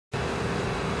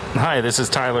Hi, this is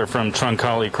Tyler from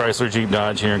Troncalli Chrysler Jeep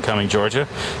Dodge here in Cumming, Georgia.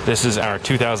 This is our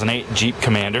 2008 Jeep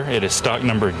Commander. It is stock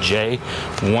number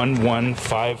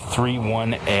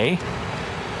J11531A. It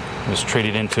was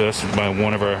traded into us by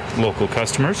one of our local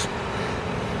customers.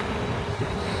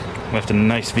 Left a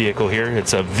nice vehicle here.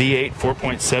 It's a V8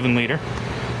 4.7 liter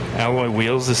alloy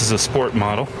wheels. This is a sport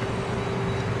model.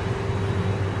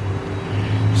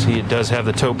 See, it does have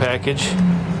the tow package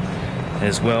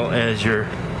as well as your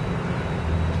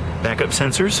backup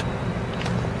sensors.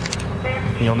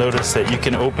 You'll notice that you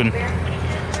can open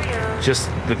just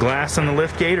the glass on the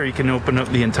lift gate, or you can open up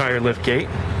the entire lift gate.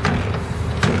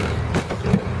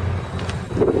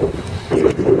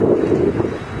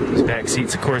 These back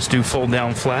seats, of course, do fold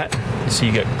down flat. You see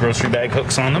you got grocery bag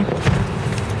hooks on them.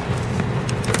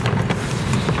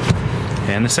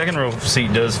 And the second row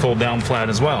seat does fold down flat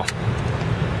as well.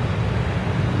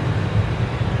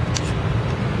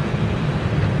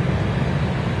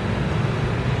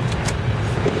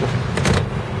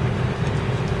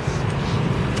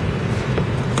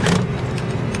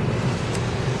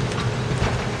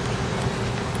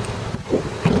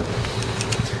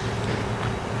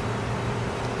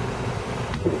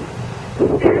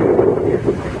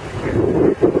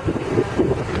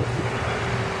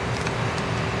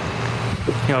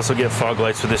 You also get fog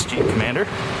lights with this Jeep Commander.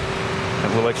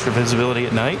 Have a little extra visibility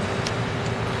at night.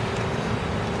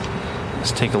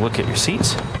 Let's take a look at your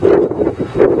seats.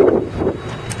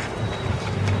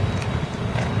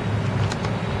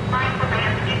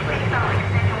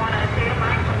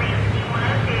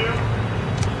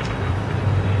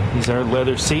 These are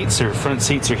leather seats. Your front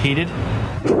seats are heated.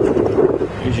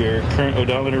 Here's your current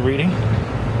odometer reading.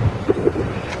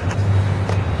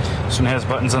 This one has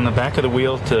buttons on the back of the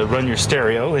wheel to run your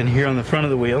stereo, and here on the front of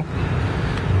the wheel,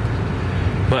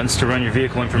 buttons to run your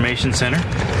vehicle information center,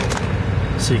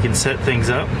 so you can set things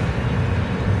up.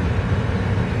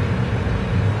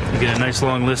 You get a nice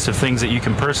long list of things that you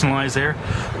can personalize there.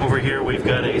 Over here we've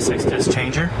got a 6-disc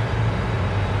changer.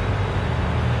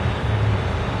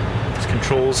 There's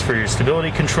controls for your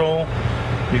stability control.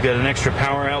 You've got an extra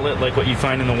power outlet like what you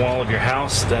find in the wall of your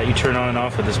house that you turn on and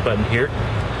off with this button here.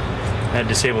 That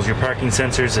disables your parking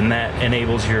sensors, and that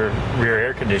enables your rear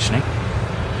air conditioning.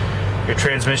 Your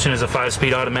transmission is a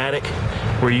 5-speed automatic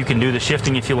where you can do the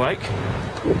shifting if you like.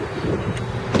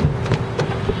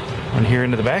 On here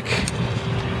into the back.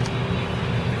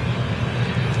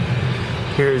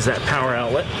 Here is that power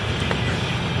outlet.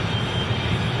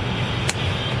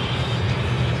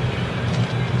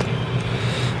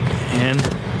 And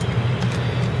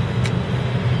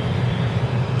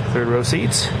third row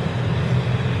seats.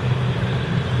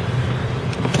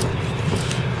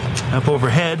 Up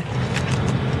overhead,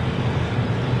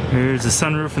 there's the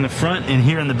sunroof in the front, and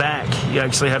here in the back you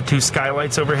actually have 2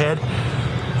 skylights overhead.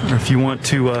 Or if you want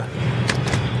to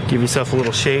give yourself a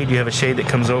little shade, you have a shade that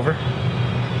comes over.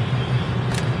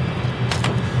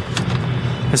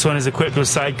 This one is equipped with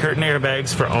side curtain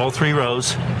airbags for all 3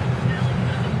 rows.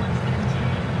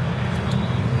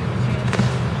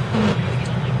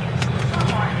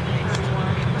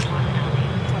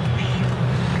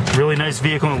 Really nice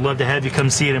vehicle, and I'd love to have you come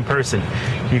see it in person.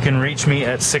 You can reach me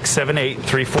at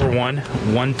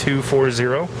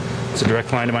 678-341-1240. It's a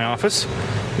direct line to my office.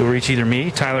 You'll reach either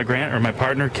me, Tyler Grant, or my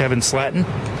partner, Kevin Slatton.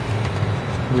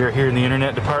 We are here in the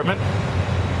internet department.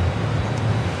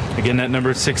 Again, that number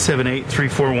is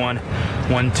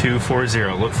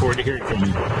 678-341-1240. Look forward to hearing from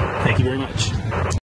you. Thank you very much.